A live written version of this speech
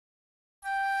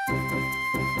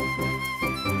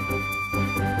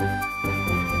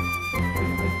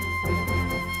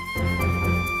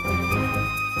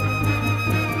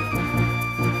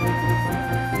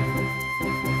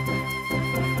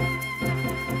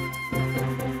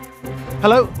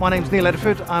Hello, my name's Neil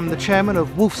Ediford. I'm the chairman of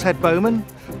Wolfshead Bowmen.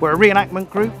 We're a reenactment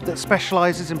group that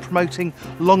specialises in promoting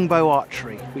longbow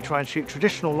archery. We try and shoot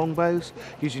traditional longbows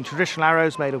using traditional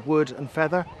arrows made of wood and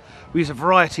feather. We use a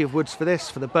variety of woods for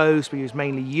this. For the bows we use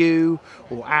mainly yew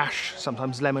or ash,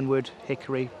 sometimes lemon wood,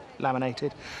 hickory,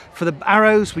 laminated. For the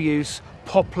arrows we use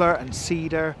poplar and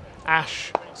cedar,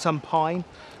 ash, some pine.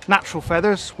 Natural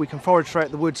feathers, we can forage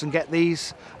throughout the woods and get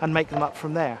these and make them up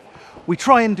from there. We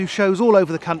try and do shows all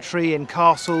over the country in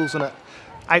castles and at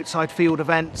outside field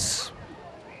events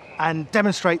and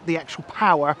demonstrate the actual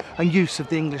power and use of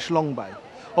the English longbow.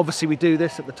 Obviously we do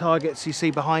this at the targets you see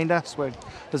behind us where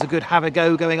there's a good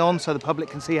have-a-go going on so the public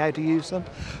can see how to use them.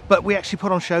 But we actually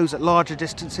put on shows at larger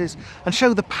distances and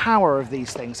show the power of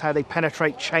these things, how they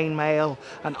penetrate chainmail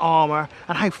and armour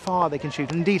and how far they can shoot,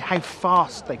 and indeed how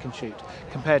fast they can shoot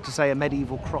compared to, say, a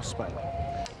medieval crossbow.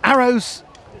 Arrows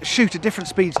shoot at different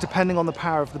speeds depending on the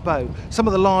power of the bow. Some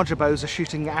of the larger bows are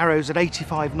shooting arrows at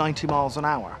 85-90 miles an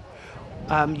hour.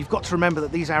 You've got to remember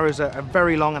that these arrows are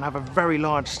very long and have a very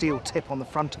large steel tip on the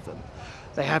front of them.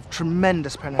 They have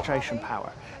tremendous penetration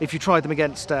power. If you tried them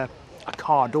against a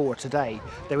car door today,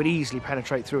 they would easily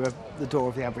penetrate through the door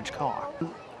of the average car.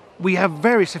 We have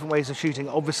various different ways of shooting.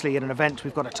 Obviously in an event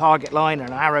we've got a target line and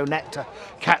an arrow net to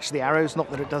catch the arrows,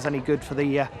 not that it does any good for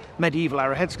the medieval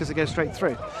arrowheads because they go straight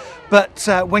through. But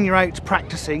when you're out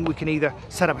practicing, we can either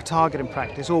set up a target and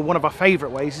practice, or one of our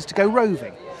favourite ways is to go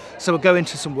roving. So we'll go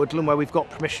into some woodland where we've got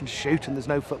permission to shoot and there's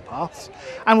no footpaths,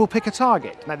 and we'll pick a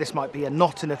target. Now this might be a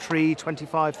knot in a tree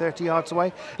 25, 30 yards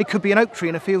away. It could be an oak tree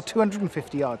in a field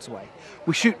 250 yards away.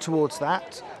 We shoot towards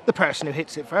that. The person who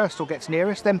hits it first or gets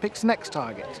nearest then picks the next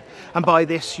target. And by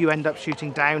this you end up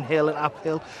shooting downhill and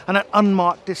uphill and at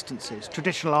unmarked distances.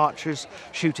 Traditional archers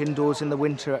shoot indoors in the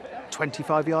winter at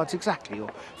 25 yards exactly,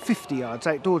 or 50 yards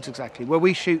outdoors exactly, where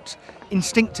we shoot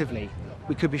instinctively.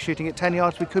 We could be shooting at 10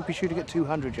 yards, we could be shooting at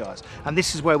 200 yards. And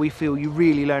this is where we feel you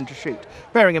really learn to shoot.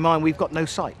 Bearing in mind we've got no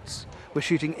sights. We're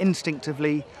shooting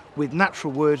instinctively with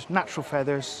natural wood, natural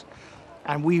feathers,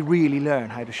 and we really learn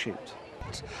how to shoot.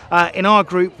 In our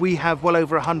group we have well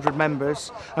over 100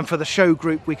 members, and for the show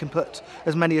group we can put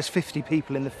as many as 50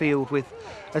 people in the field with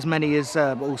as many as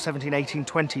 17, 18,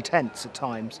 20 tents at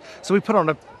times. So we put on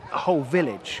a whole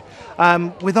village.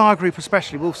 With our group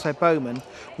especially, Wolfshead Bowmen,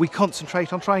 we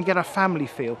concentrate on trying to get a family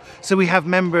feel. So we have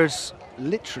members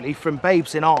literally from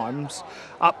babes in arms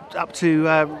up to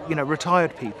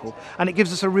retired people, and it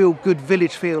gives us a real good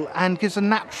village feel and gives a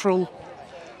natural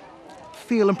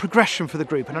feel and progression for the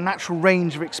group and a natural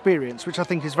range of experience, which I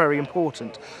think is very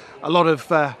important. A lot of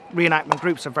reenactment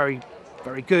groups are very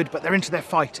good, but they're into their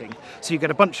fighting. So you get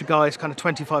a bunch of guys kind of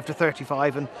 25 to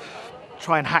 35 and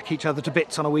try and hack each other to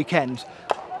bits on a weekend.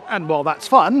 And while that's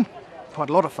fun, quite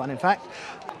a lot of fun in fact,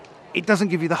 it doesn't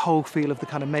give you the whole feel of the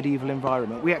kind of medieval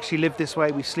environment. We actually live this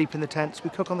way, we sleep in the tents, we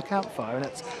cook on the campfire, and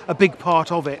it's a big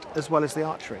part of it as well as the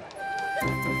archery.